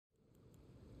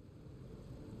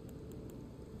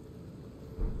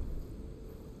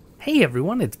Hey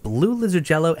everyone, it's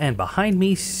BlueLizardJello, and behind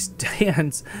me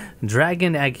stands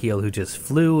Dragon Agheel, who just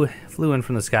flew in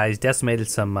from the skies, decimated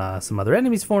some other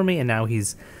enemies for me, and now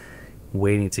he's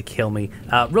waiting to kill me.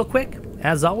 Real quick,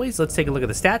 as always, let's take a look at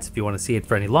the stats. If you want to see it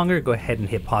for any longer, go ahead and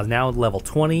hit pause now. Level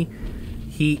 20.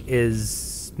 He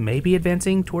is maybe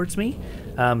advancing towards me.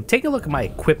 Take a look at my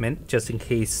equipment, just in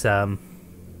case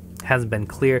hasn't been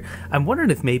clear. I'm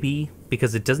wondering if maybe,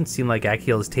 because it doesn't seem like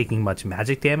Agheel is taking much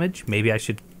magic damage, maybe I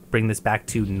should bring this back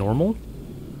to normal.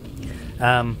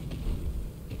 I'm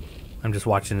just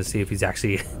watching to see if he's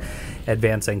actually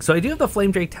advancing. So I do have the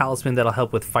Flame Drake Talisman that'll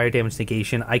help with fire damage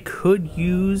negation. I could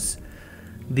use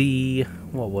the,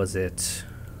 what was it?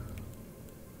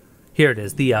 Here it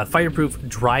is, the Fireproof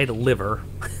Dried Liver.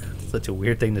 Such a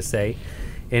weird thing to say,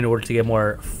 in order to get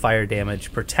more fire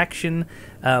damage protection.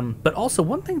 But also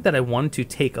one thing that I wanted to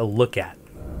take a look at,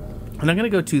 and I'm going to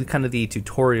go to kind of the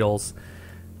tutorials.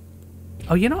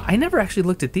 Oh, you know, I never actually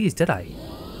looked at these, did I?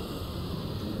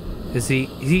 Is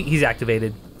he's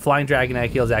activated. Flying Dragon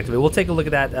Agheel is activated. We'll take a look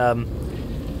at that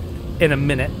in a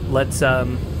minute. Let's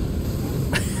oh,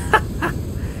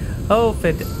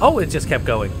 it just kept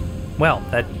going. Well,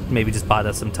 that maybe just bought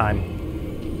us some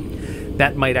time.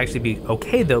 That might actually be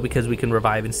okay though, because we can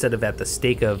revive instead of at the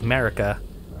Stake of Marika.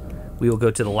 We will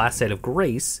go to the Last Site of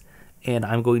Grace, and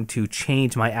I'm going to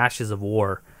change my Ashes of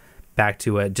War back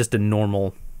to just a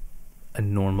normal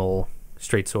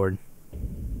straight sword.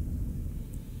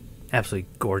 Absolutely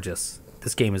gorgeous.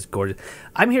 This game is gorgeous.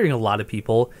 I'm hearing a lot of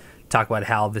people talk about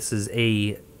how this is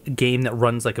a game that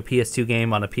runs like a PS2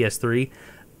 game on a PS3.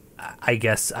 I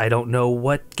guess I don't know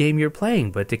what game you're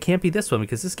playing, but it can't be this one,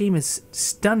 because this game is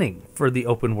stunning for the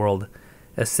open world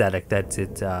aesthetic that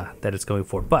it's going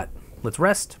for. But let's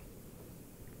rest.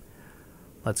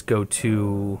 Let's go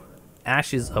to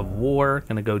Ashes of War.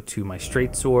 Gonna go to my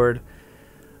straight sword.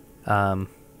 I'm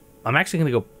actually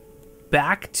going to go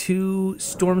back to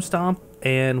Storm Stomp,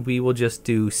 and we will just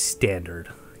do standard.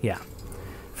 Yeah.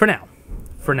 For now.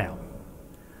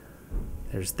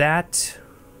 There's that.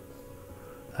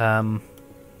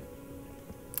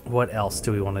 What else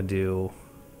do we want to do?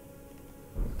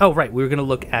 Oh, right. We were going to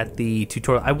look at the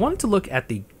tutorial. I wanted to look at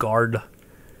the guard.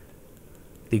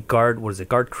 What is it?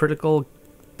 Guard critical.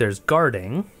 There's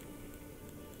guarding.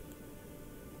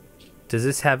 Does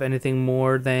this have anything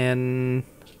more than...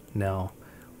 No.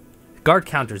 Guard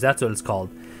counters, that's what it's called.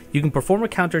 You can perform a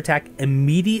counterattack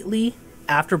immediately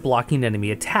after blocking an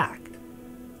enemy attack.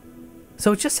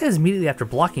 So it just says immediately after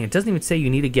blocking. It doesn't even say you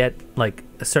need to get, like,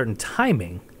 a certain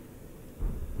timing.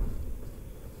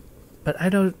 But I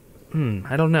don't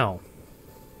know.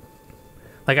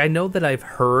 Like, I know that I've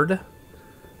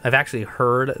actually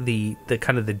heard the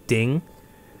kind of the ding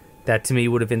that to me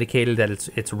would have indicated that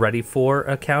it's ready for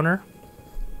a counter.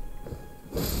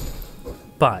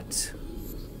 But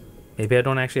maybe I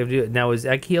don't actually have to do it. Now, is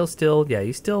Agheel still... Yeah,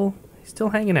 he's still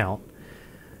hanging out.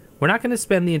 We're not going to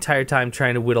spend the entire time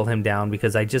trying to whittle him down,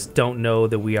 because I just don't know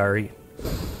that we are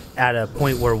at a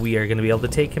point where we are going to be able to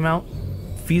take him out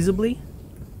feasibly.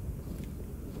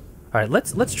 All right,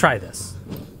 let's try this.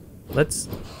 Let's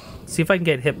see if I can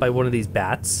get hit by one of these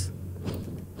bats.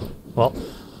 Well,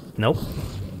 nope.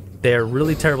 They're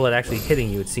really terrible at actually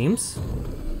hitting you, it seems.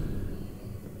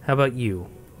 How about you?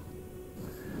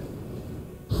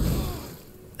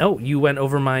 Oh, you went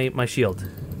over my shield.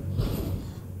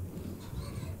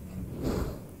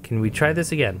 Can we try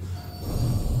this again?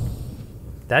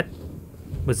 That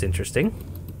was interesting.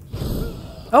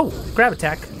 Oh, grab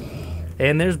attack.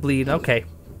 And there's bleed. Okay.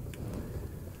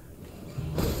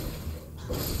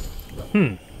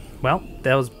 Well,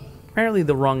 that was apparently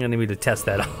the wrong enemy to test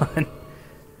that on.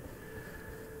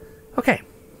 Okay.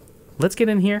 Let's get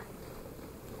in here.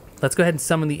 Let's go ahead and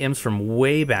summon the imps from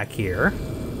way back here.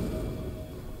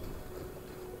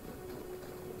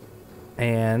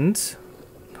 And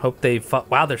hope they...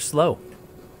 Wow, they're slow.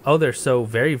 Oh, they're so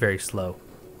very, very slow.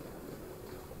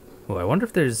 Oh, I wonder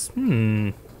if there's...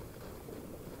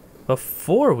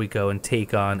 Before we go and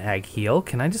take on Agheel,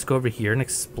 can I just go over here and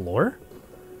explore?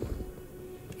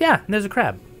 Yeah, there's a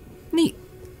crab. Neat.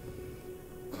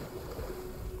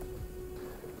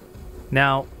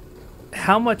 Now...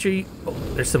 How much are you... Oh,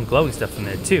 there's some glowing stuff in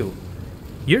there, too.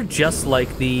 You're just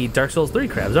like the Dark Souls 3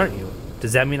 crabs, aren't you?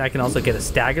 Does that mean I can also get a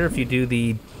stagger if you do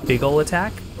the big ol'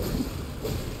 attack?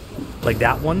 Like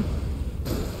that one?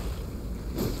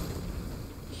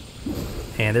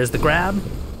 And there's the grab.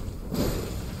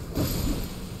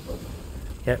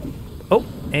 Yep. Oh,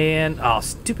 and... Oh,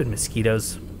 stupid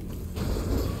mosquitoes.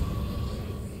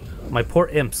 My poor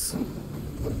imps.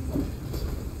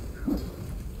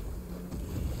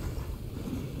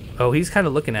 Oh, he's kind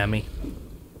of looking at me.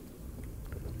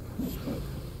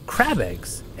 crab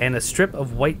eggs and a strip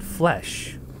of white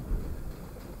flesh.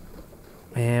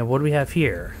 And what do we have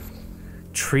here?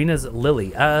 Trina's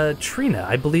lily. Trina,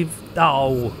 I believe...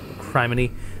 Oh,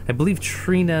 criminy. I believe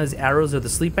Trina's arrows are the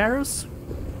sleep arrows.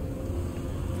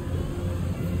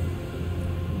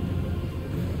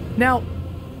 Now,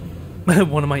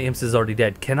 one of my imps is already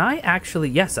dead. Can I actually...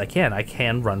 Yes, I can. I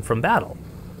can run from battle.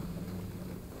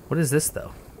 What is this,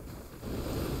 though?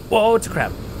 Whoa, it's a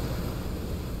crab.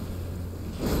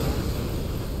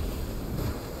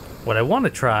 What I want to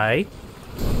try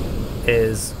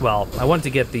is... Well, I want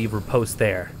to get the riposte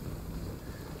there.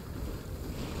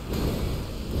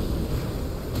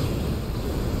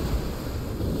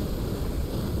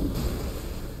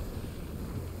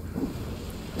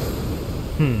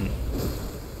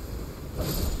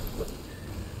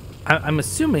 I'm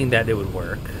assuming that it would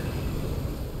work.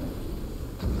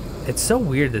 It's so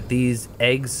weird that these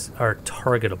eggs are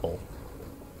targetable.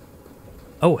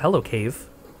 Oh, hello, cave.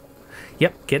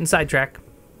 Yep, getting sidetracked.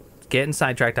 Getting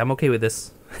sidetracked. I'm okay with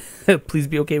this. Please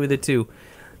be okay with it, too.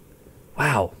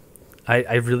 Wow.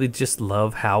 I really just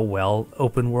love how well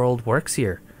open world works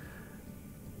here.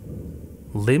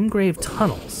 Limgrave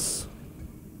tunnels.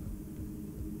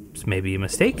 This may be a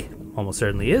mistake. Almost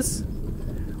certainly is.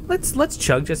 Let's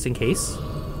chug just in case.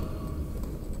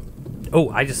 Oh,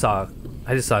 I just saw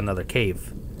another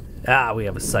cave. Ah, we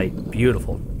have a site.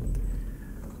 Beautiful.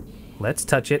 Let's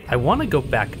touch it. I want to go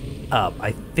back up.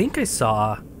 I think I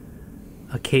saw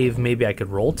a cave maybe I could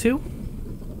roll to.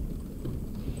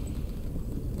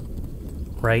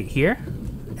 Right here.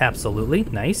 Absolutely.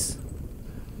 Nice.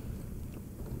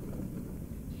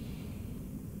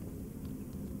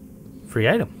 Free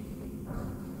item.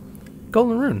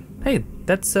 Golden rune. Hey,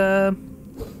 that's how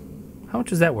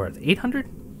much is that worth? 800?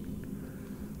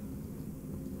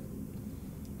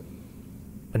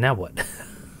 But now what?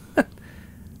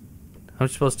 I'm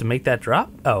supposed to make that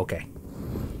drop? Oh, okay.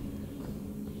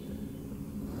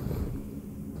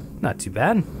 Not too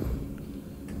bad.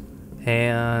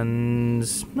 And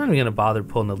I'm not even gonna bother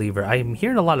pulling the lever. I'm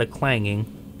hearing a lot of clanging.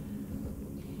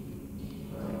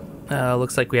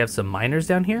 Looks like we have some miners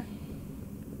down here.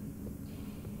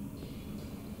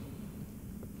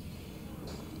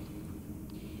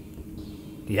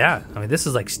 Yeah, I mean, this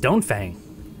is like Stonefang.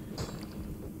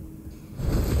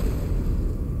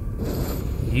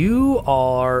 You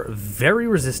are very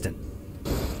resistant.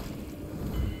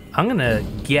 I'm gonna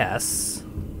guess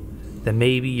that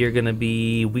maybe you're gonna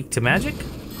be weak to magic.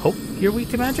 Hope you're weak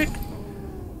to magic.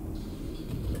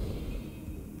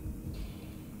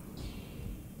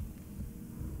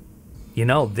 You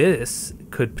know, this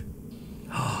could...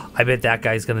 I bet that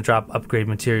guy's gonna drop upgrade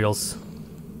materials.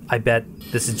 I bet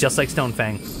this is just like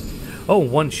Stonefang. Oh,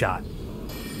 one shot.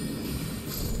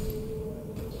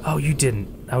 Oh, you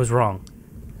didn't. I was wrong.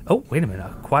 Oh, wait a minute.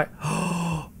 Quiet.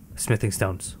 Oh, smithing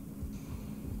stones.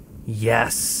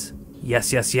 Yes.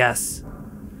 Yes, yes, yes.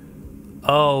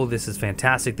 Oh, this is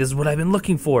fantastic. This is what I've been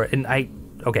looking for. And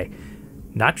okay,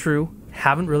 not true.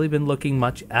 Haven't really been looking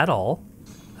much at all.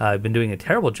 I've been doing a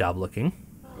terrible job looking.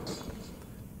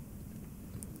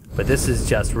 But this is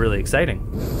just really exciting.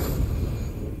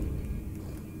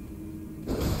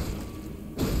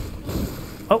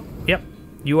 Oh, yep.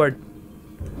 You are...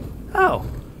 Oh.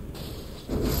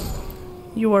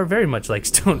 You are very much like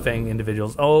Stonefang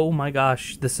individuals. Oh my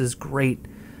gosh, this is great.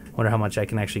 Wonder how much I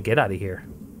can actually get out of here.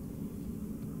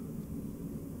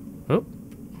 Oh,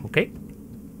 okay.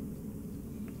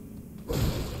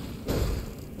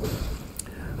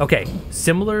 Okay,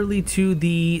 similarly to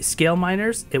the scale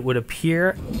miners, it would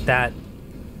appear that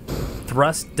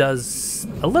thrust does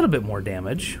a little bit more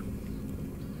damage.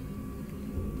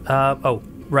 Oh,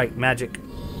 right, magic.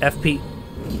 FP.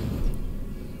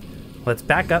 Let's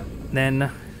back up,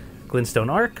 then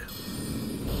Glintstone Arc.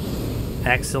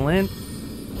 Excellent.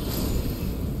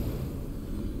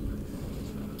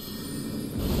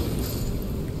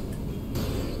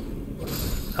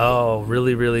 Oh,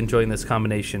 really, really enjoying this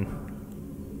combination.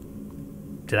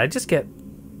 Did I just get...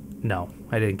 No,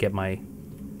 I didn't get my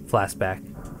flask back.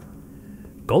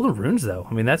 Golden runes, though.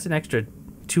 I mean, that's an extra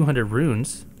 200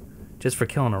 runes just for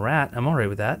killing a rat. I'm alright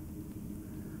with that.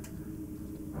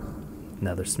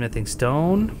 Another smithing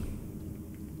stone.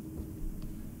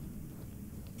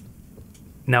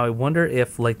 Now, I wonder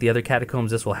if, like the other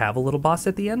catacombs, this will have a little boss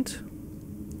at the end.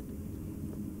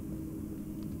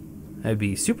 I'd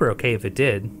be super okay if it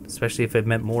did, especially if it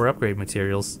meant more upgrade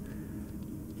materials.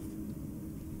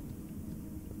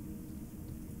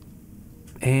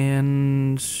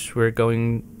 And we're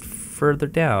going further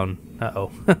down.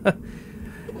 Uh-oh.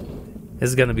 This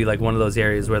is going to be like one of those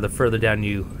areas where the further down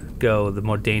you go, the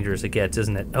more dangerous it gets,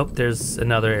 isn't it? Oh, there's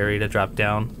another area to drop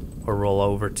down. or roll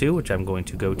over to, which I'm going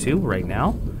to go to right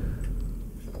now.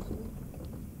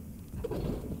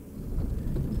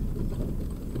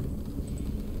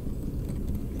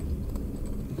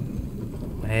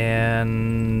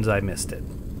 And I missed it.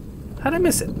 How'd I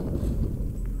miss it?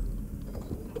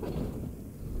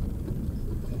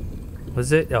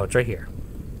 Was it? Oh, it's right here.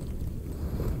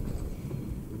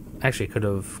 Actually, could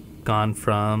have gone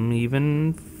from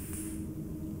even...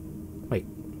 Wait.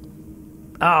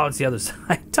 Oh, it's the other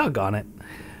side. Tug on it.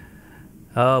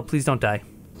 Oh, please don't die.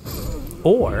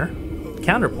 Or,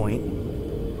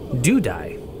 counterpoint, do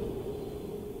die.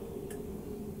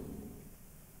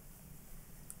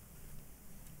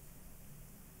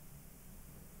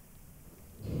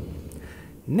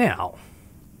 Now,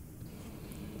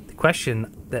 the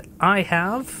question that I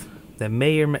have that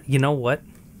may or may... You know what?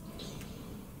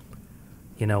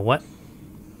 You know what?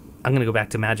 I'm going to go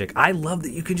back to magic. I love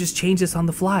that you can just change this on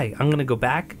the fly. I'm going to go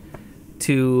back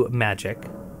to magic.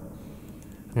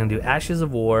 I'm going to do Ashes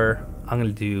of War. I'm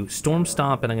going to do Storm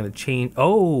Stomp, and I'm going to change...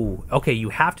 Oh, okay. You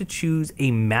have to choose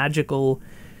a magical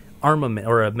armament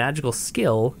or a magical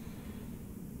skill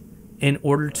in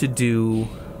order to do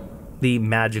the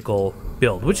magical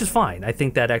build, which is fine. I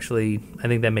think that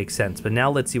makes sense. But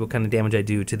now let's see what kind of damage I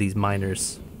do to these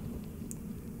miners.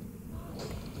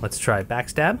 Let's try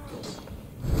backstab.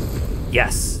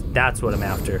 Yes, that's what I'm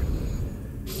after.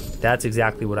 That's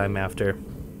exactly what I'm after.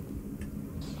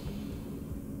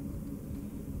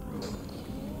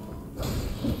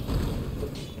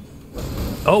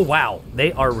 Oh, wow.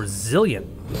 They are resilient.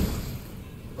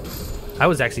 I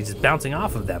was actually just bouncing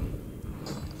off of them.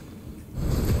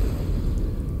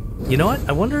 You know what?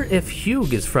 I wonder if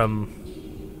Hewg is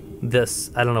from this,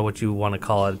 I don't know what you want to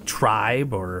call it,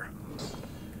 tribe or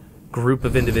group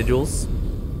of individuals.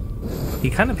 He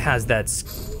kind of has that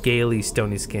scaly,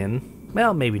 stony skin.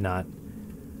 Well, maybe not.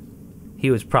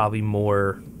 He was probably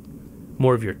more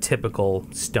of your typical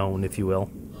stone, if you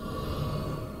will.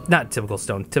 Not typical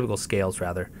stone, typical scales,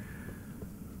 rather.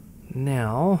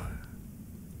 Now...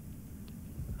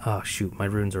 Oh, shoot, my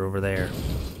runes are over there.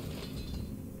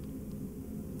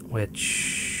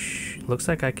 Which... looks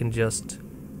like I can just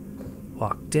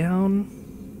walk down.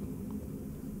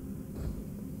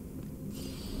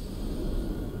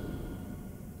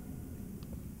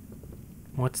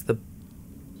 What's the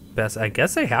best? I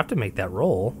guess I have to make that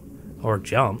roll or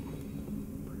jump.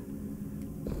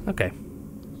 Okay.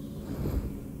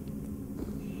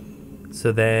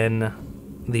 So then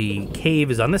the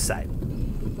cave is on this side.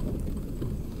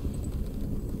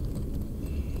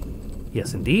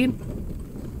 Yes, indeed.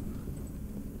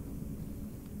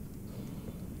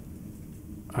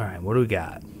 All right, what do we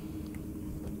got?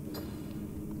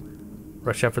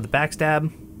 Rush out for the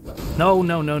backstab. No,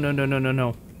 no, no, no, no, no, no,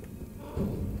 no.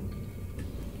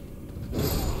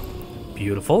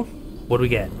 Beautiful. What do we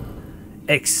get?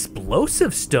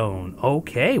 Explosive stone.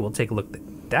 Okay, we'll take a look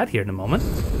at that here in a moment.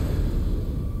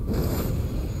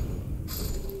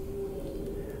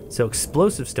 So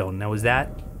explosive stone. Now, was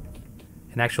that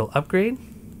an actual upgrade?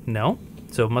 No.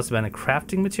 So it must have been a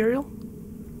crafting material?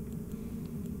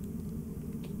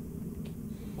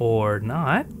 Or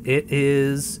not. It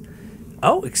is...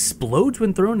 Oh, explodes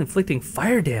when thrown, inflicting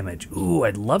fire damage. Ooh,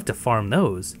 I'd love to farm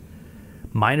those.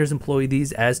 Miners employ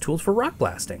these as tools for rock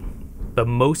blasting, but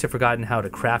most have forgotten how to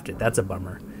craft it. That's a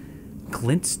bummer.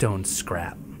 Glintstone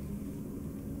scrap.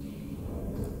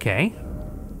 Okay.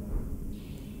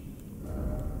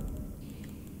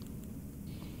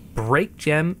 Break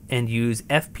gem and use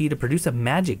FP to produce a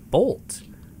magic bolt.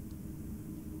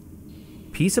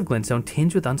 Piece of glintstone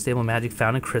tinged with unstable magic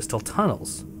found in crystal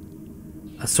tunnels.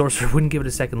 A sorcerer wouldn't give it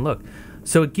a second look.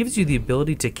 So it gives you the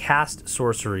ability to cast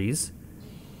sorceries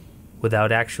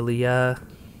without actually,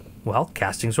 well,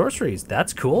 casting sorceries.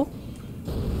 That's cool.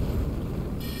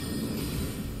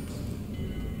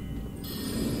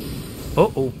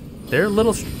 Oh, they're a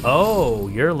little... Oh,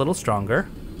 you're a little stronger.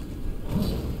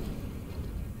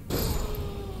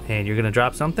 And you're going to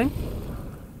drop something?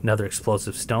 Another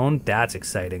explosive stone. That's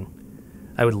exciting.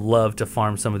 I would love to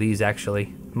farm some of these,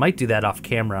 actually. Might do that off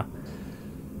camera.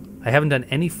 I haven't done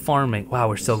any farming. Wow,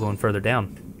 we're still going further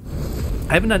down.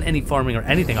 I haven't done any farming or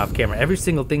anything off camera. Every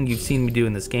single thing you've seen me do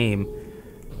in this game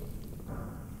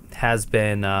has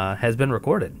been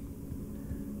recorded.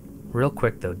 Real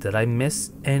quick though, did I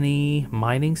miss any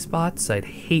mining spots? I'd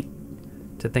hate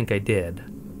to think I did,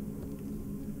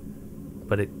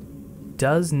 but it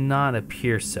does not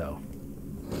appear so.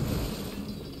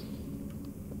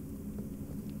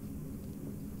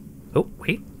 Oh,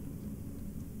 wait.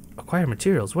 Acquire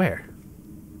materials, where?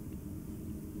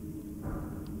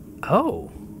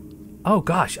 Oh. Oh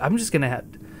gosh, I'm just gonna have...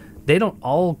 They don't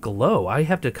all glow. I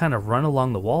have to kind of run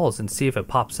along the walls and see if it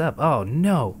pops up. Oh,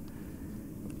 no.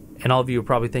 And all of you are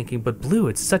probably thinking, but blue,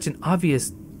 it's such an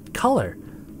obvious color.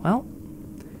 Well,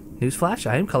 newsflash,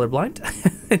 I am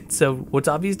colorblind. So what's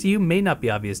obvious to you may not be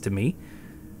obvious to me.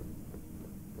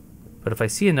 But if I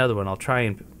see another one, I'll try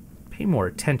and pay more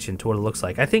attention to what it looks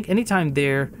like. I think anytime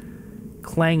they're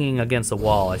clanging against the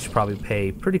wall, I should probably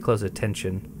pay pretty close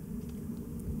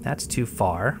attention. That's too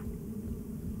far.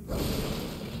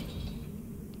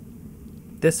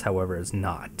 This, however, is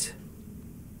not.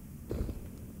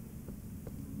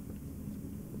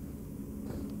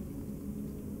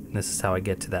 This is how I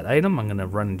get to that item. I'm going to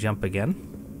run and jump again.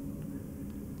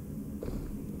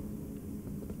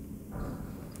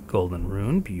 Golden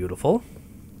rune, beautiful.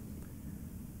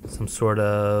 Some sort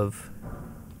of...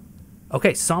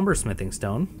 Okay, somber smithing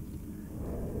stone.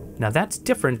 Now that's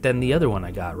different than the other one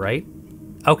I got, right?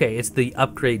 Okay, it's the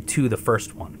upgrade to the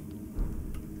first one.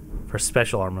 For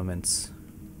special armaments.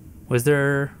 Was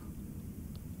there...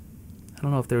 I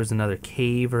don't know if there was another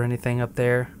cave or anything up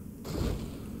there.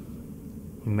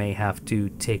 We may have to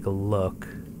take a look.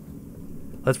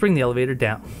 Let's bring the elevator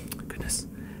down. Goodness.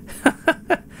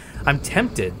 I'm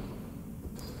tempted.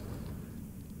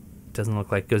 Doesn't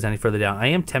look like it goes any further down. I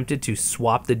am tempted to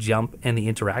swap the jump and the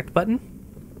interact button.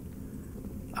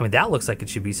 I mean, that looks like it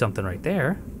should be something right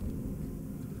there.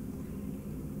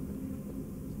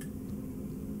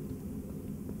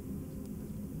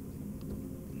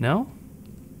 No?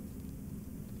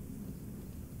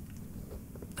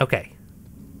 Okay.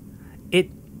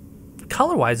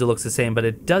 Color-wise, it looks the same, but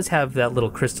it does have that little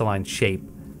crystalline shape.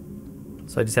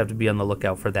 So I just have to be on the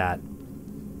lookout for that.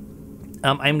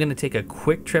 I'm going to take a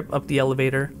quick trip up the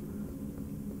elevator.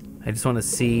 I just want to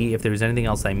see if there's anything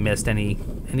else I missed. Any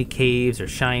caves or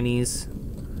shinies.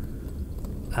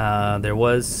 There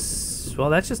was... Well,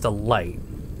 that's just a light.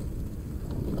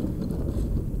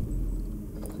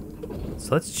 So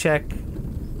let's check...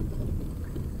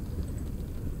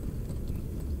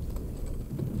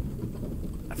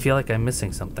 I feel like I'm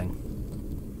missing something.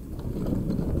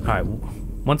 Alright,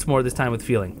 once more, this time with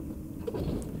feeling.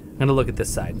 I'm going to look at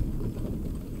this side.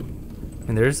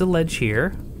 And there's a ledge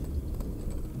here.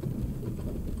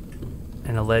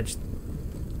 And a ledge...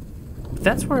 But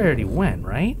that's where I already went,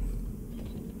 right?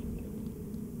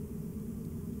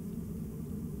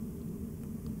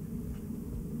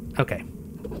 Okay.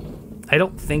 I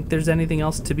don't think there's anything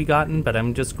else to be gotten, but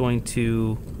I'm just going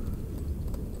to...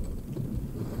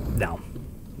 No.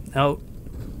 Oh,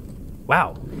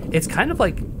 wow. It's kind of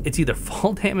like it's either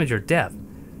fall damage or death.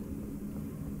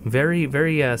 Very,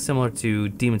 very similar to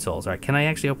Demon Souls. All right, can I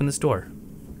actually open this door?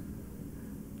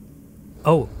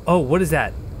 Oh, what is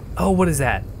that? Oh, what is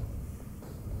that?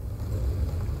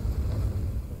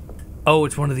 Oh,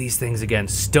 it's one of these things again.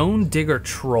 Stone Digger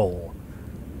Troll.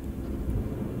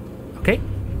 Okay.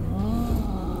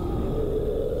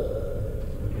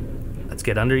 Let's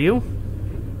get under you.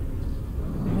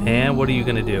 And what are you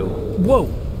gonna do?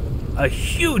 Whoa! A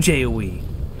huge AoE!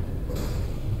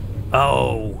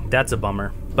 Oh, that's a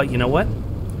bummer. But you know what?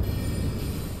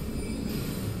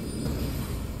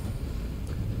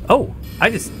 Oh,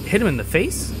 I just hit him in the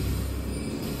face?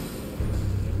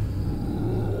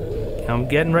 I'm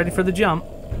getting ready for the jump.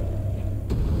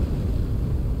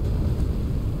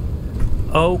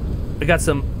 Oh, I got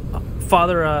some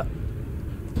Father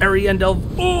Ariendel.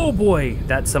 Oh boy,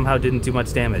 that somehow didn't do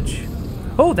much damage.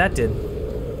 Oh, that did.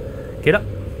 Get up.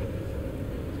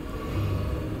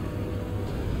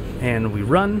 And we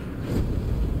run.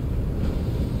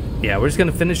 Yeah, we're just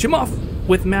gonna finish him off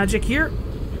with magic here.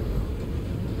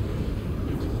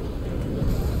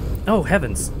 Oh,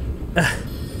 heavens.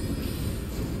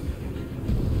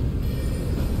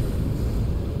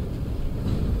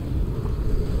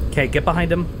 Okay, get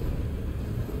behind him.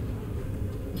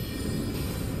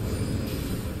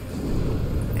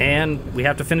 And we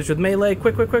have to finish with melee.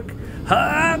 Quick, quick, quick.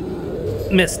 Ha!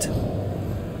 Missed.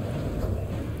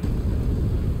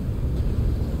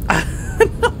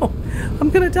 No! I'm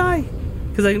gonna die.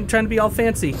 Because I'm trying to be all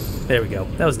fancy. There we go.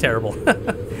 That was terrible.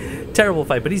 Terrible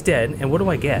fight, but he's dead. And what do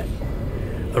I get?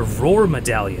 A roar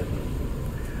medallion.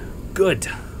 Good.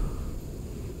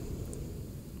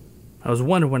 I was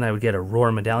wondering when I would get a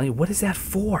roar medallion. What is that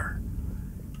for?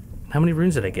 How many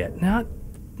runes did I get? Not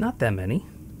that many.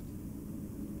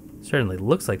 Certainly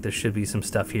looks like there should be some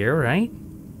stuff here, right?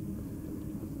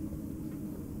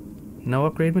 No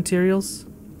upgrade materials?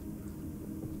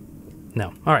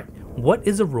 No. Alright. What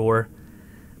is a roar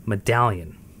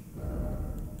medallion?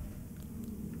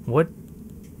 What?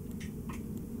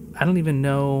 I don't even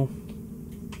know.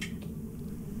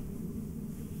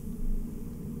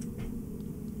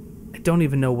 I don't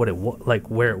even know what it like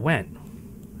where it went.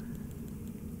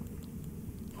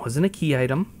 Wasn't a key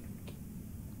item.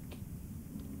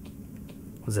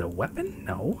 Was it a weapon?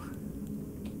 No.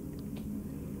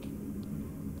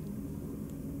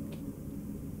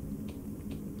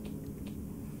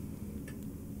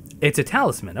 It's a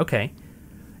talisman. Okay.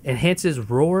 Enhances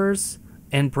roars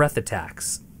and breath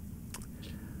attacks.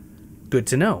 Good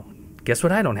to know. Guess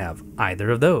what I don't have? Either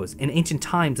of those. In ancient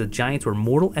times, the giants were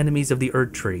mortal enemies of the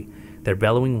Erdtree. Their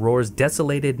bellowing roars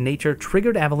desolated nature,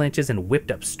 triggered avalanches, and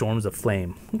whipped up storms of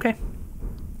flame. Okay.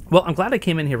 Well, I'm glad I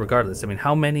came in here regardless. I mean,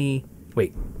 how many...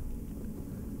 Wait.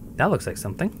 That looks like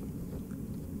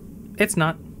something. It's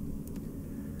not.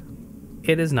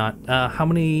 It is not. How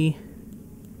many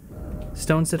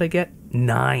stones did I get?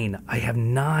 9. I have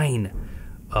 9.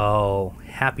 Oh,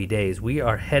 happy days. We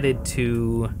are headed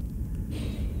to...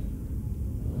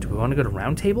 Do we want to go to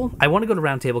Round Table? I want to go to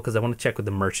Round Table because I want to check with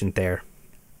the merchant there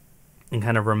and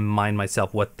kind of remind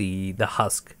myself what the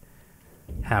husk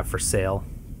have for sale.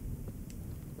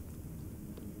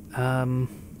 Oh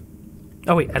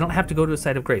wait, I don't have to go to a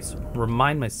site of grace.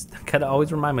 Gotta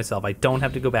always remind myself I don't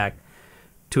have to go back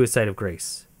to a site of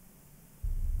grace.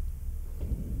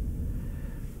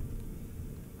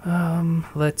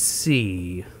 Let's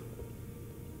see.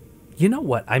 You know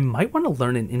what? I might want to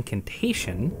learn an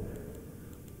incantation.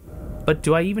 But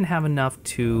do I even have enough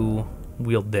to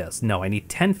wield this? No, I need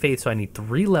 10 faith, so I need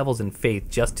 3 levels in faith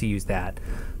just to use that.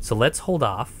 So let's hold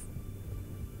off.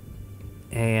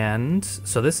 And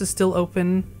so this is still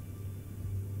open.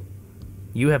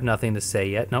 You have nothing to say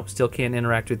yet. Nope, still can't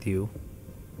interact with you.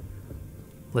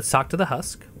 Let's talk to the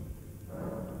husk.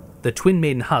 The Twin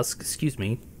Maiden Husk, excuse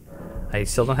me. I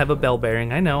still don't have a bell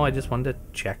bearing. I know, I just wanted to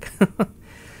check.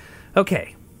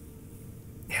 Okay.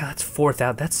 Yeah, that's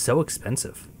 4,000. That's so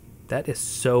expensive. That is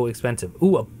so expensive.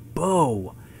 Ooh, a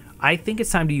bow. I think it's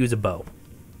time to use a bow.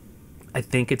 I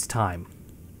think it's time.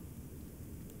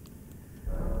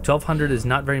 1,200 is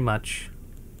not very much.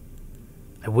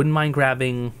 I wouldn't mind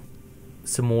grabbing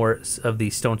some more of the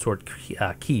stone sword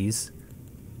keys.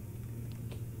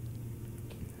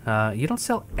 You don't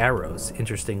sell arrows,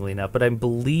 interestingly enough, but I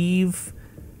believe...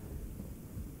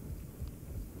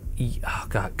 Oh,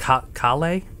 God.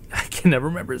 Kale? I can never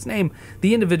remember his name.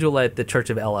 The individual at the Church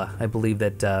of Ella, I believe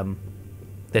that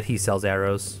that he sells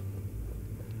arrows.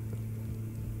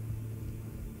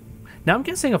 Now I'm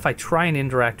guessing if I try and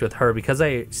interact with her, because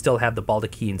I still have the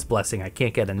Baldachin's blessing, I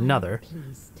can't get another. I'm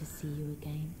pleased to see you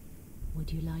again.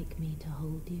 Would you like me to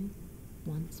hold you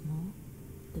once more?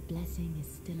 The blessing is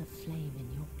still aflame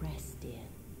in your breast, dear.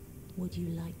 Would you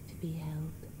like to be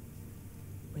held?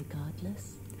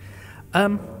 Regardless?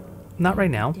 Not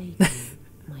right now.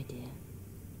 My dear.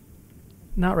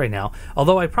 Not right now.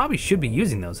 Although I probably should be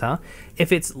using those, huh?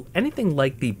 If it's anything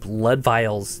like the blood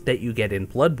vials that you get in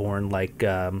Bloodborne, like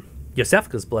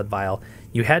Yosefka's blood vial,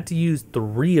 you had to use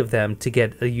 3 of them to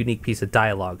get a unique piece of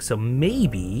dialogue. So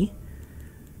maybe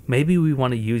we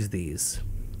want to use these.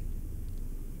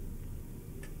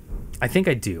 I think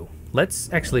I do.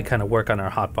 Let's actually kind of work on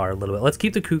our hotbar a little bit. Let's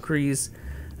keep the kukris.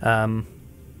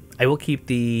 I will keep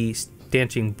the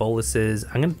stanching boluses.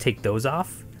 I'm going to take those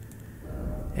off.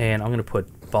 And I'm going to put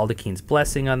Baldachin's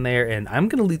blessing on there. And I'm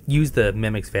going to use the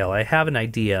Mimic's Veil. I have an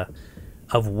idea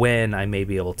of when I may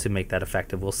be able to make that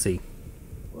effective. We'll see.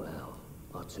 Well,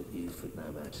 I took you for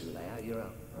no man to lay out your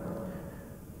own.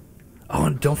 Oh,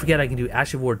 and don't forget I can do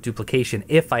Ash of War duplication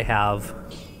if I have...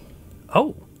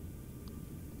 Oh.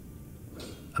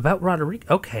 About Roderika.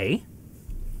 Okay.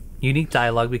 Unique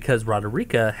dialogue because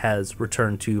Roderika has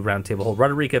returned to Round Table Hold.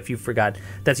 Roderika, if you forgot,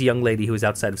 that's a young lady who was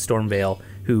outside of Stormvale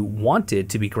who wanted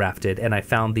to be grafted, and I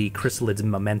found the chrysalids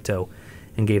memento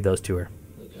and gave those to her.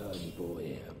 Look, only boy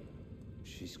here.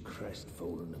 She's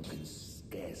crestfallen and can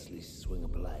scarcely swing a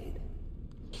blade.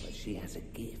 But she has a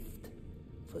gift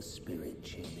for spirit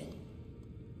tuning.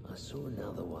 I saw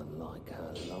another one like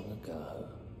her long ago.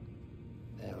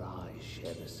 Their eyes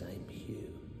share the same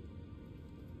hue.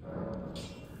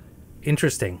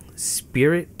 Interesting.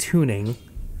 Spirit tuning.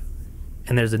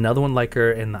 And there's another one like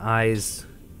her, and the eyes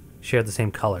share the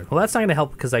same color. Well, that's not going to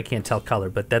help because I can't tell color,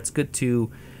 but that's good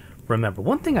to remember.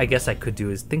 One thing I guess I could do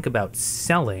is think about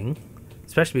selling,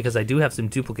 especially because I do have some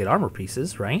duplicate armor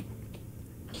pieces, right?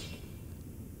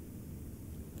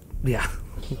 Yeah,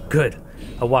 good.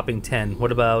 A whopping 10.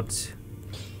 What about...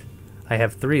 I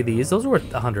have 3 of these. Those are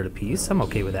worth 100 apiece. I'm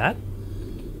okay with that.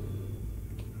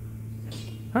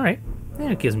 All right.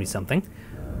 Yeah, it gives me something.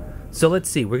 So let's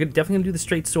see. We're definitely going to do the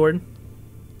straight sword.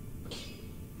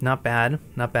 Not bad.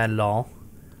 Not bad at all.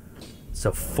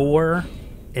 So 4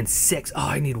 and 6. Oh,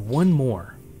 I need 1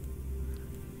 more.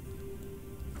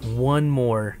 1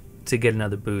 more to get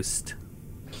another boost.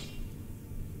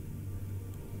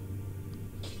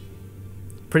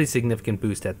 Pretty significant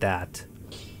boost at that.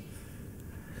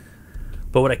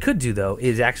 But what I could do, though,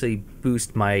 is actually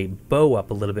boost my bow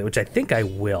up a little bit, which I think I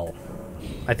will.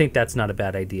 I think that's not a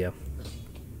bad idea.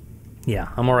 Yeah,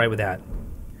 I'm alright with that.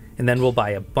 And then we'll buy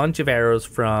a bunch of arrows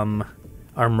from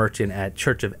our merchant at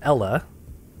Church of Ella.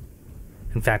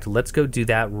 In fact, let's go do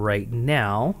that right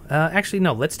now. Actually,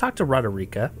 no, let's talk to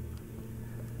Roderika.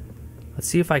 Let's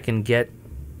see if I can get...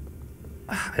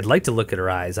 I'd like to look at her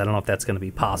eyes. I don't know if that's going to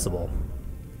be possible.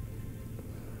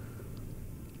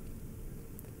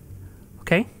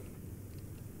 Okay.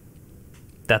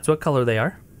 That's what color they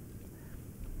are.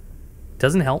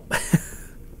 Doesn't help.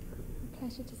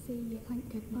 Pleasure to see you. Thank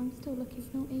goodness. I'm still looking.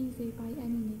 It's not easy by any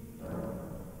means.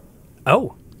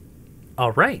 Oh.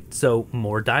 All right. So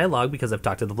more dialogue because I've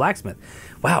talked to the blacksmith.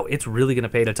 Wow, it's really going to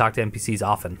pay to talk to NPCs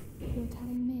often. You're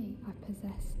telling me I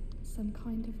possess some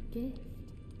kind of gift?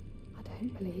 I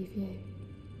don't believe you.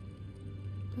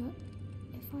 But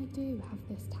if I do have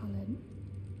this talent,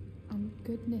 and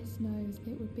goodness knows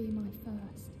it would be my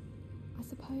first, I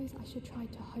suppose I should try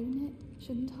to hone it,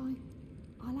 shouldn't I?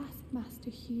 I'll ask Master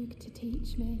Hewg to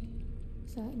teach me.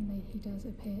 Certainly he does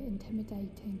appear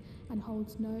intimidating and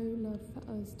holds no love for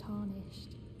us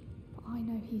Tarnished. But I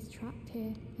know he's trapped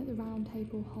here at the Round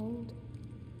Table Hold,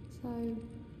 so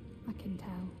I can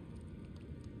tell.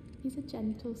 He's a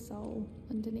gentle soul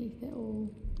underneath it all.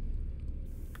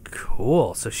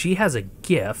 Cool. So she has a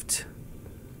gift.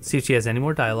 See if she has any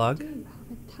more dialogue. I do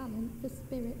have a talent for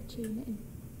spirit tuning,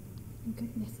 and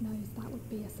goodness knows that would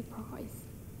be a surprise.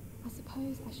 I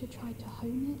suppose I should try to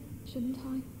hone it, shouldn't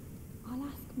I? I'll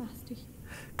ask Master Hewg.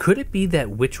 Could it be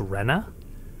that Witch Rena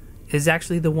is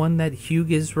actually the one that Hewg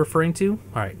is referring to?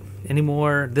 All right. Any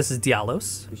more? This is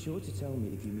Dialos. Be sure to tell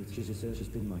me if you meet Search has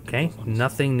been my Okay.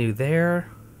 Nothing new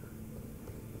there.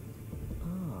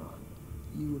 Ah,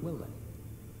 you well then.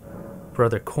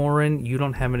 Brother Corin, you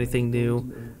don't have anything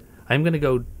new. I'm going to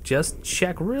go just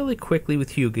check really quickly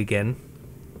with Hewg again.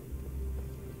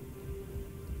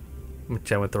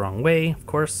 Which I went the wrong way, of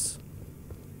course.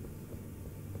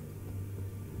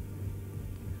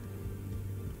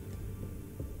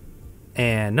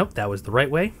 And nope, that was the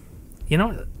right way. You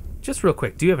know, just real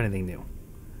quick, do you have anything new?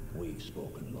 We've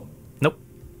spoken long. Nope,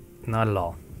 not at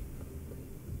all.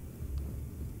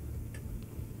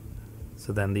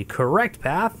 So then the correct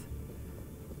path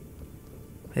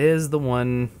is the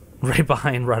one right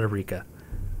behind Roderika.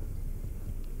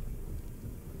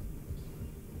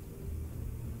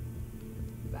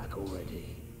 Back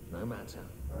already. No matter.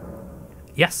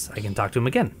 Yes, I can talk to him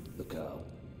again. The girl.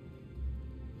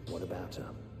 What about her?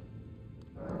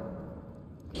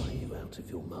 Are you out of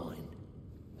your mind?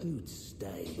 Who'd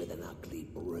stay with an ugly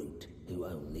brute who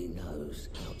only knows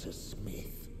how to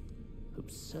smith?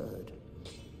 Absurd.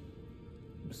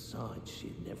 Besides,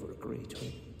 she'd never agree to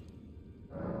it.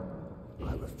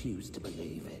 I refuse to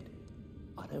believe it.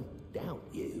 I don't doubt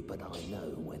you, but I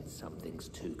know when something's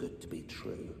too good to be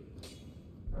true.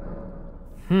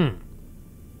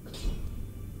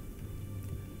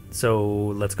 So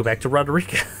let's go back to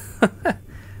Roderika.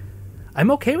 I'm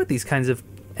okay with these kinds of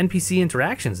NPC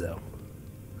interactions, though.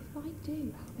 If I do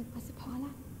have it, I suppose.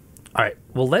 All right,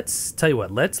 well, let's tell you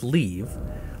what. Let's leave.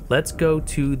 Let's go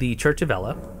to the Church of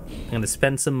Ella. I'm going to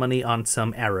spend some money on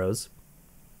some arrows.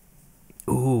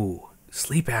 Ooh,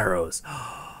 sleep arrows.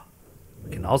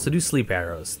 We can also do sleep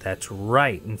arrows. That's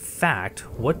right. In fact,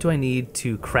 what do I need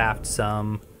to craft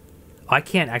some... Oh, I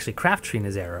can't actually craft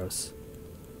Trina's arrows.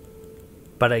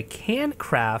 But I can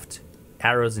craft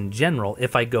arrows in general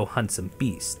if I go hunt some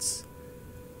beasts.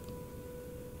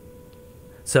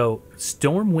 So,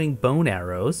 Stormwing bone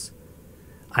arrows.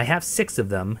 I have 6 of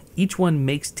them. Each one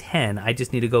makes 10. I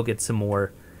just need to go get some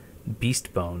more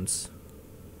beast bones.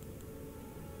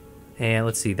 And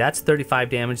let's see, that's 35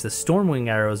 damage. The Stormwing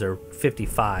arrows are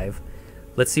 55.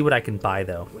 Let's see what I can buy,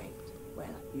 though. Wait, well,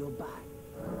 you're back.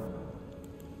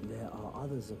 There are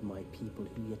others of my people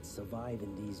who yet survive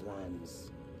in these lands.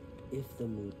 If the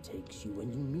mood takes you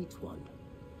and you meet one,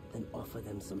 then offer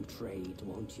them some trade,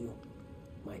 won't you?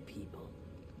 My people,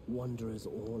 wanderers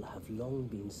all have long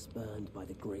been spurned by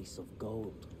the grace of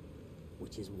gold,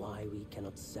 which is why we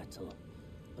cannot settle,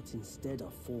 but instead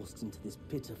are forced into this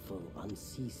pitiful,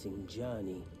 unceasing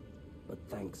journey. But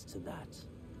thanks to that,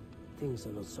 things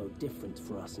are not so different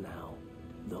for us now,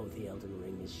 though the Elden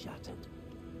Ring is shattered.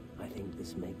 I think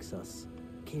this makes us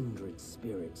kindred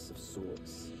spirits of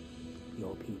sorts.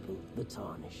 Your people, the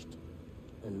Tarnished,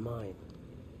 and mine.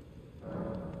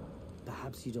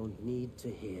 Perhaps you don't need to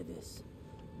hear this,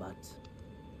 but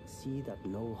see that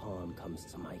no harm comes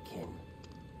to my kin.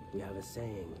 We have a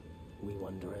saying, we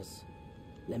wanderers.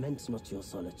 Lament not your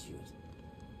solitude.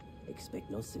 Expect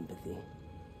no sympathy,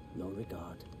 no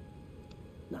regard,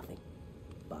 nothing.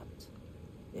 But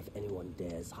if anyone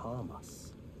dares harm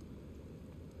us,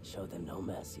 show them no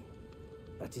mercy.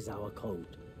 That is our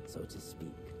code, so to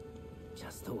speak.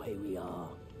 Just the way we are,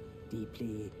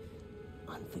 deeply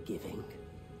unforgiving.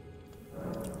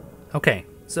 Okay,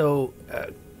 so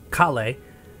Kale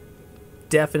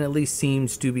definitely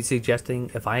seems to be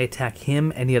suggesting if I attack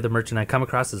him, any other merchant I come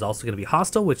across is also going to be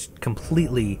hostile, which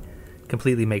completely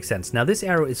makes sense. Now this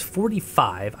arrow is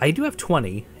 45. I do have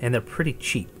 20, and they're pretty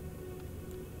cheap.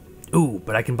 Ooh,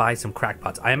 but I can buy some crack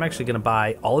pots. I am actually going to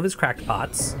buy all of his cracked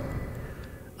pots.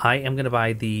 I am going to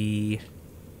buy the...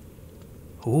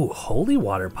 Ooh, holy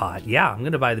water pot. Yeah, I'm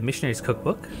going to buy the missionary's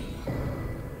cookbook.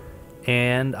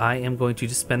 And I am going to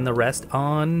just spend the rest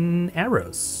on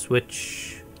arrows,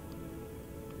 which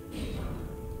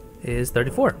is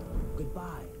 34.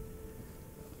 Goodbye.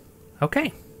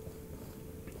 Okay.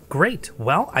 Great.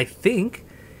 Well, I think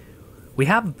we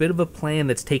have a bit of a plan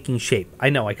that's taking shape. I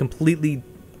know, I completely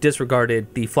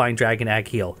disregarded the flying dragon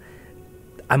Agheel.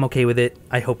 I'm okay with it.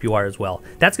 I hope you are as well.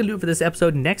 That's going to do it for this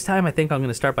episode. Next time, I think I'm going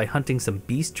to start by hunting some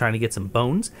beasts, trying to get some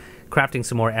bones, crafting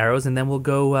some more arrows, and then we'll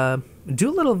go do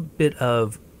a little bit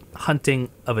of hunting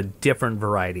of a different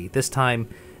variety. This time,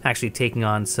 actually taking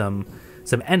on some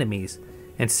enemies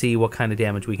and see what kind of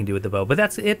damage we can do with the bow. But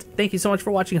that's it. Thank you so much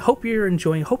for watching. Hope you're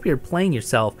enjoying. Hope you're playing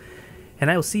yourself. And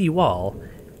I will see you all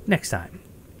next time.